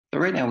So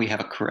right now we have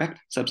a correct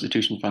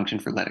substitution function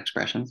for let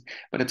expressions,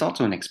 but it's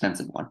also an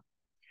expensive one.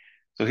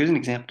 So here's an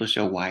example to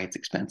show why it's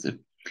expensive.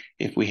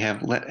 If we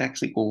have let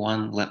x equal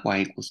 1, let y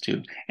equals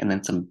 2, and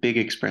then some big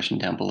expression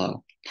down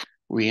below,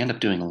 we end up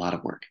doing a lot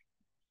of work.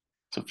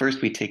 So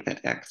first we take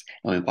that x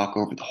and we walk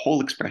over the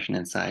whole expression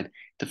inside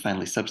to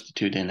finally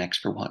substitute in x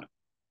for 1.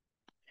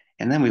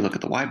 And then we look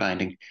at the y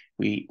binding,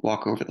 we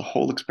walk over the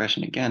whole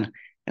expression again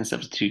and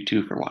substitute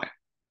 2 for y.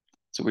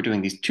 So we're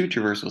doing these two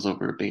traversals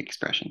over a big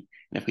expression.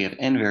 And if we have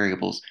n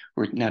variables,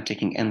 we're now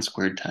taking n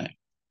squared time.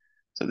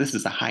 So this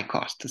is a high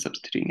cost to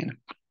substituting in.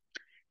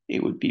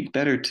 It would be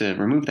better to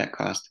remove that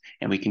cost,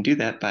 and we can do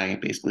that by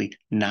basically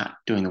not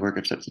doing the work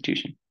of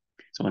substitution.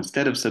 So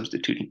instead of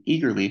substituting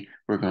eagerly,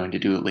 we're going to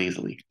do it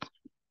lazily.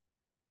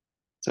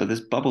 So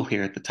this bubble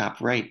here at the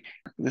top right,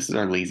 this is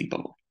our lazy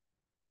bubble.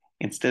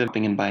 Instead of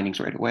putting in bindings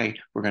right away,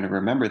 we're going to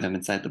remember them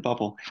inside the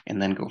bubble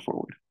and then go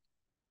forward.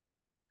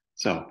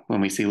 So when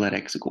we see let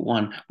x equal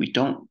 1, we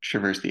don't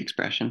traverse the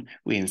expression.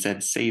 We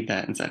instead save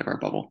that inside of our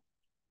bubble.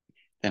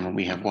 Then when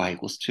we have y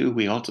equals 2,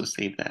 we also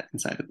save that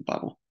inside of the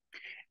bubble.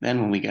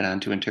 Then when we get on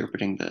to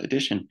interpreting the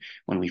addition,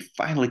 when we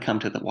finally come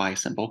to the y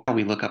symbol,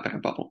 we look up at our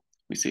bubble.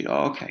 We see,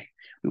 oh, okay,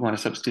 we want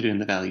to substitute in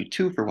the value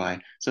 2 for y,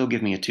 so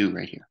give me a 2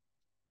 right here.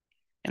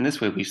 And this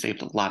way we've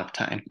saved a lot of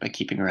time by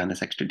keeping around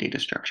this extra data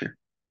structure.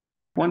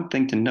 One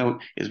thing to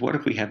note is what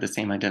if we have the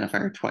same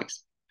identifier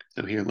twice?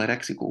 So here let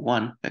x equal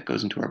 1, that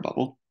goes into our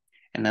bubble,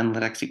 and then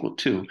let x equal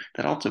 2,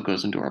 that also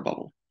goes into our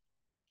bubble.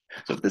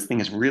 So if this thing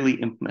is really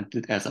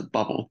implemented as a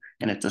bubble,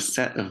 and it's a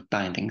set of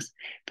bindings,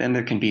 then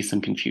there can be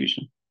some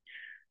confusion.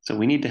 So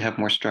we need to have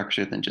more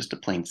structure than just a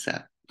plain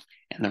set.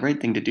 And the right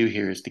thing to do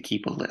here is to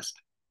keep a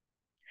list.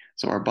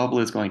 So our bubble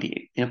is going to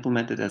be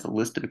implemented as a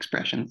list of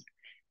expressions.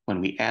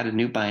 When we add a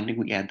new binding,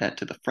 we add that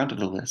to the front of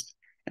the list.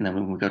 And then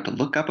when we go to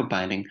look up a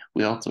binding,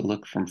 we also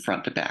look from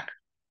front to back.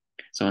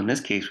 So in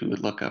this case, we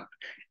would look up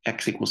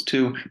x equals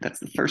 2. That's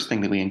the first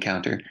thing that we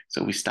encounter,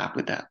 so we stop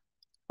with that.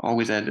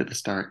 Always add to the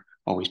start,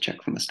 always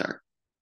check from the start.